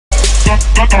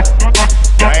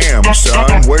Damn,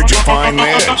 son, where'd you find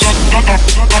this?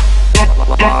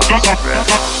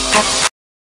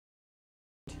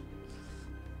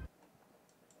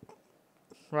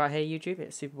 Right, hey YouTube,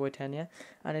 it's SuperBoy10 here,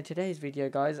 and in today's video,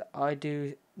 guys, I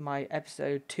do my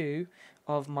episode 2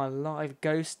 of my live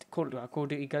Call of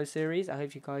Duty Ghost series. I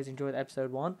hope you guys enjoyed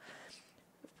episode 1.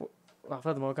 Well,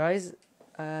 furthermore, guys,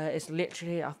 it's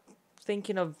literally, I'm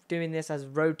thinking of doing this as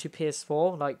Road to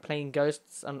PS4, like playing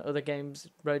Ghosts and other games,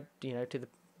 to the,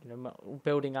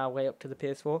 building our way up to the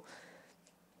PS4.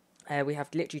 We have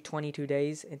literally 22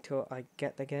 days until I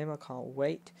get the game. I can't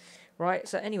wait. Right,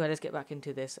 so anyway, let's get back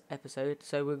into this episode.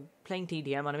 So we're playing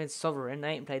TDM, and I'm in Sovereign. I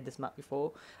ain't played this map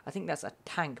before. I think that's a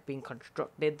tank being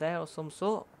constructed there or some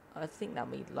sort. I think that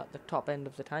means like the top end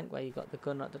of the tank where you got the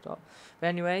gun at the top. But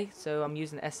anyway, so I'm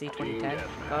using SC2010,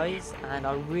 guys, and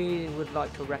I really would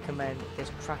like to recommend this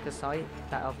tracker sight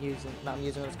that I'm using on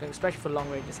this gun, especially for long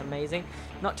range. It's amazing.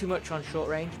 Not too much on short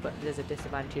range, but there's a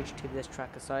disadvantage to this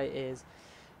tracker sight is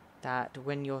that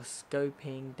when you're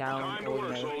scoping down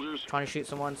or trying to shoot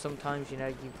someone, sometimes you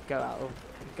go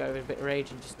a bit of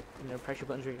rage and just press your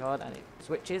buttons really hard and it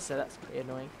switches, so that's pretty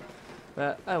annoying.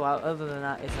 But oh well, other than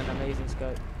that, it's an amazing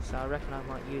scope, so I reckon I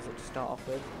might use it to start off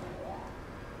with.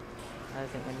 I don't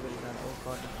think anybody's done it. Oh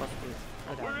god, possibly.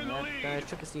 Oh, down there.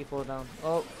 Chuck a C4 down.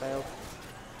 Oh, failed.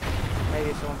 Maybe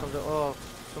if someone comes up. Oh,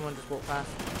 someone just walked past.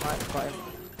 Right, got him.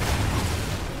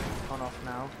 On off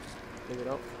now. Just leave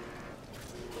it up.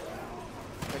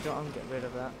 I'm getting rid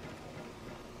of that.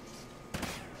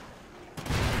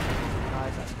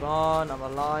 Nice, that's gone. I'm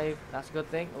alive. That's a good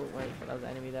thing. Oh wait, but that was an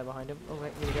enemy there behind him. Oh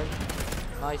wait, here we go.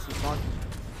 Nice, he's gone.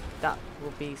 That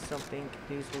will be something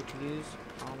useful to use.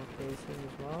 Armor piercing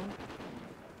as well.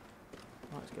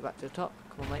 Right, let's get back to the top.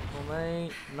 Come on, mate. Come on,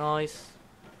 mate. Nice.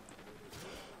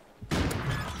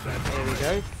 There we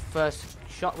go. First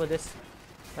shot with this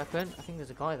weapon. I think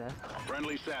there's a guy there.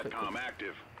 Friendly SATCOM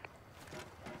active.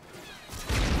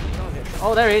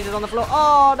 Oh, there he is, he's on the floor.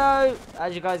 Oh no!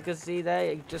 As you guys can see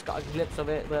there, you just got a glimpse of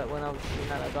it, but when I was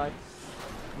shooting at that guy,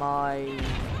 my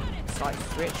sight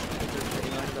switched, which was pretty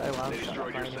nice, but oh well, shot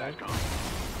that guy anyway. He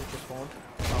just spawned.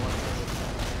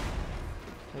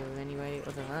 So anyway,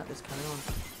 other than that, let's carry on.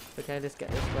 Okay, let's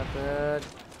get this weapon.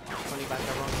 20 back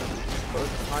up on the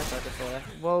sniper I just saw there.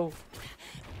 Whoa!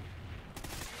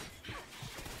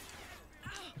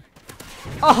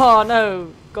 Oh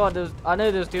no! God, I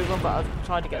know there's two of them, but I was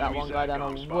trying to get that one guy down. I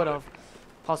would have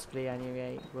possibly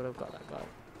anyway. Would have got that guy.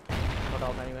 Would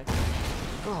have anyway.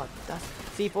 God, that's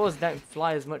C4s don't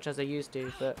fly as much as they used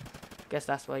to, but I guess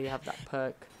that's why you have that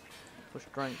perk for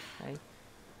strength. Hey.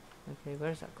 Okay,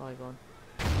 where's that guy gone?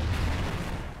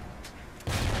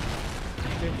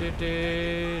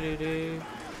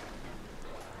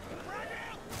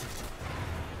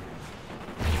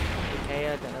 Okay,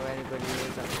 I don't know where anybody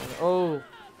is at the moment. Oh!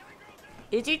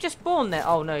 Did he just spawn there?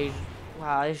 Oh no,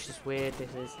 wow, it's just weird,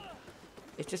 this is.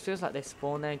 It just feels like they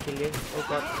spawn there and kill you. Oh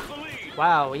god.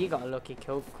 Wow, you got a lucky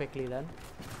kill quickly then.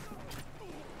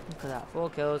 Look at that, 4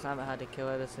 kills. I haven't had a kill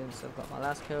ever since I've got my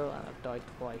last kill, and I've died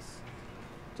twice.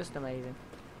 Just amazing.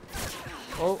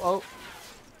 Oh, oh.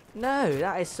 No,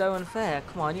 that is so unfair.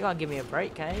 Come on, you gotta give me a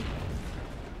break, eh?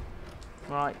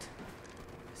 Right.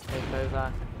 Let's take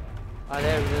over. Oh,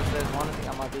 there's one. I think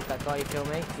that might be that guy. You kill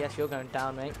me. Yes, you're going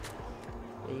down, mate.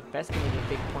 Yeah, you best give me the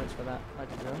big points for that. I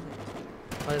don't know.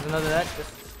 Oh, there's another there.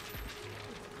 Just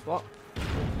what?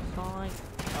 Fine.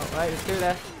 Oh, right, there's 2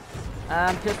 there.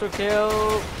 Pistol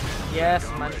kill. Yes,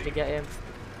 managed to get him.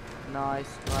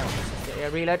 Nice. Right, let's just get here.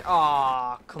 Reload.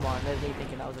 Ah, oh, come on. There's me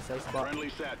thinking that was a safe spot. Friendly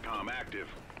SATCOM active.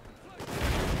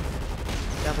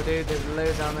 Careful, dude. There's a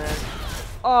load down there.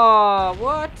 Oh,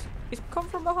 what? He's come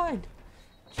from behind.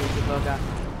 Cheeky bugger.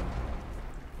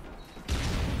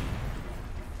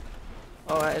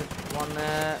 Alright, there's one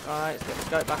there. Alright, let's get the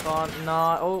scope back on.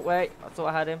 No. Oh, wait. I thought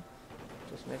I had him.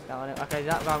 Just missed out on it. Okay,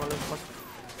 that guy must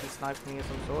be sniping me of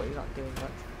some sort. He's not doing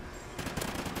much.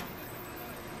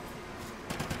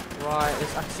 Right,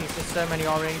 I can see just so many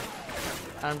orange.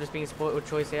 And I'm just being spoiled with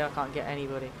choice here. I can't get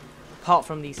anybody. Apart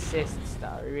from these cysts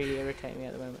that are really irritating me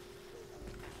at the moment.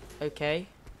 Okay.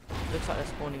 Looks like they're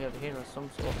spawning over here of some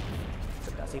sort.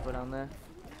 Took that C4 down there.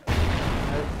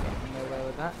 Nope, nowhere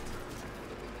with that.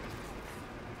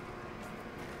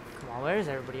 Come on, where is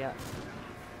everybody at?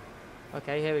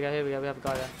 Okay, here we go, we have a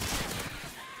guy there.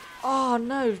 Oh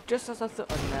no, just as I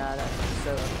thought. Oh nah, that's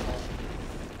so unfair.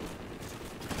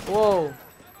 Whoa!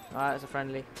 Alright, that's a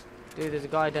friendly. Dude, there's a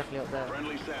guy definitely up there.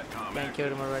 Getting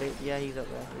killed him already. Yeah, he's up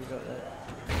there,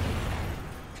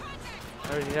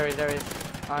 There he is.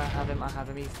 I have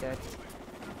him, he's dead.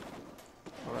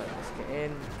 Alright, let's get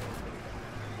in.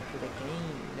 Do they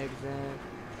Nobody's there.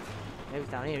 Nobody's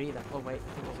down here either. Oh wait,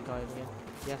 I think there's a guy over here.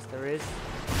 Yes, there is.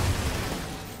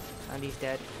 And he's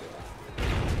dead.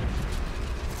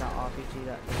 That RPG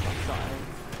that got shot at him.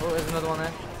 Oh, there's another one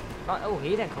there. Right, oh, he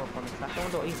didn't come up on the track. I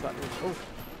wonder what he's got to do. Oh,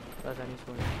 that's only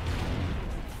funny.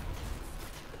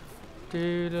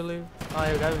 Doodaloo. Oh,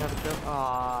 here we go, we have a kill.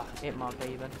 Ah, hit my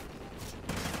even.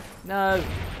 No!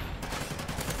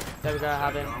 There we go, I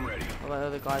have him. Oh, the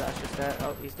other guy that's just there.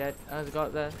 Oh, he's dead. And there's a guy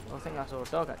up there. Oh, I think that's our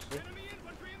dog actually.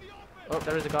 Oh,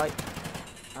 there is a guy.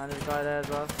 And there's a guy there as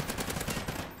well.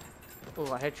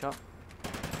 Oh, a headshot.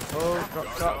 Oh,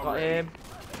 drop shot, got him.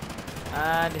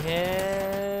 And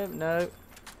him. No.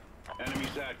 Enemy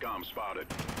SATCOM spotted.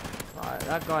 Right,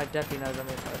 that guy definitely knows I'm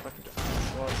here. So if I can get that.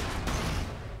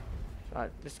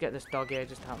 Right, let's get this dog here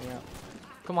just to help me out.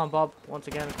 Come on, Bob. Once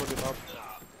again, I called you Bob.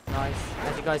 Nice.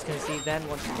 As you guys can see then,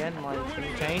 once again, my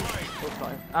thing changed. Oh,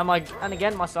 got him. And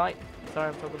again, my sight. Sorry,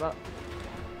 I'm talking about.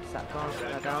 SATCOM, put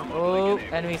that down. Oh,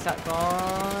 enemy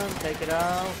SATCOM. Take it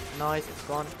out. Nice, it's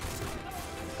gone.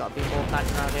 There's got to be more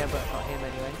planting around here, but not him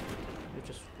anyway. He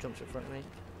just jumps in front of me.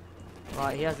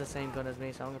 Right, he has the same gun as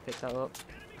me, so I'm going to pick that up.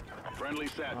 Friendly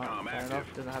SATCOM Fair active.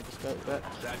 enough, doesn't have the scope, but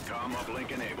SATCOM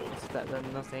uplink enabled. it's better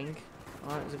than nothing.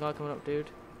 Alright, there's a guy coming up, dude.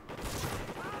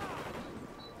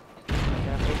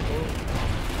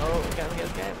 Oh, get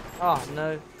him. Oh,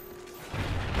 no.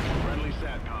 Friendly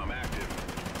SATCOM active.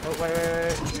 Oh,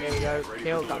 wait. Here we go.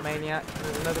 Killed that maniac.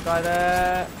 There's another guy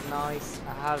there. Nice.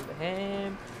 I have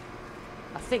him.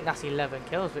 I think that's 11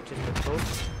 kills, which is pretty cool.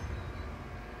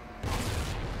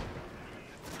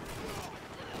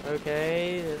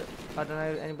 Okay. I don't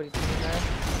know. Anybody's in there?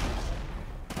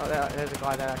 Oh, there's a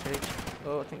guy there, actually.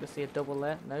 Oh, I think I see a double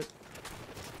there. Nope.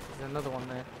 There's another one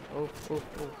there. Oh,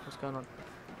 what's going on?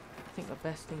 I think the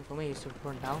best thing for me is to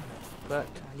run down, but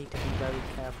I need to be very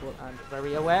careful and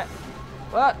very aware.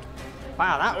 What?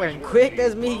 Wow, that went quick.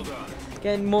 There's me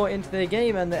getting more into the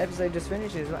game and the episode just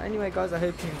finishes. But anyway, guys, I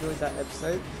hope you enjoyed that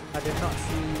episode. I did not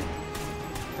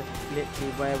see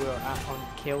literally where we were at on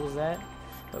kills there,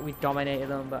 but we dominated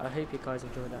them. But I hope you guys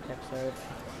enjoyed that episode.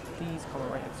 Please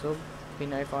comment, rate and sub. Be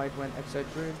notified when episode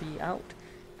 3 will be out,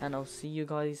 and I'll see you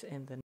guys in the